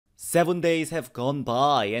7 days have gone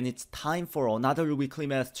by and it's time for another weekly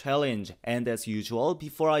math challenge. And as usual,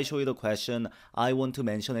 before I show you the question, I want to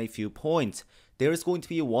mention a few points. There is going to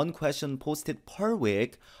be one question posted per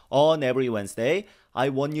week on every Wednesday. I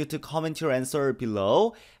want you to comment your answer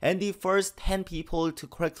below, and the first 10 people to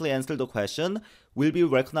correctly answer the question will be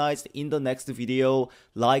recognized in the next video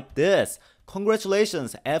like this.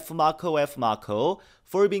 Congratulations, fmakofmako,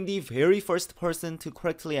 for being the very first person to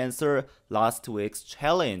correctly answer last week's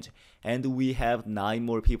challenge. And we have 9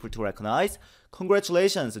 more people to recognize.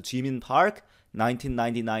 Congratulations, Jimin Park,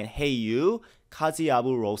 1999 Hey You, Kazi Abu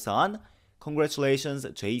Rousan. Congratulations,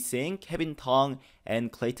 Singh, Tong,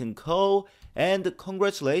 and Clayton Coe. And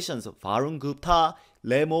congratulations, Varun Gupta,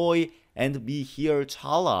 Lemoy, and mihir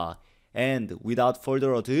chawla. And without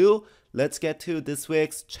further ado, let's get to this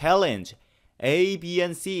week's challenge. A, B,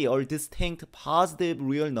 and C are distinct positive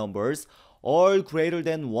real numbers, all greater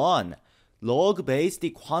than 1. Log base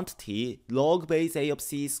the quantity log base A of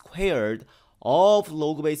C squared of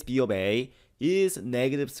log base B of A is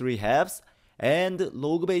 -3/2, and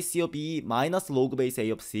log base C of B minus log base A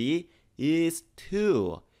of C is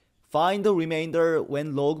 2. Find the remainder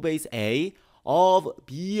when log base A of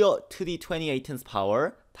B to the 28th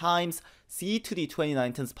power times C to the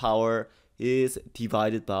 29th power is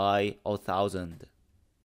divided by 1000.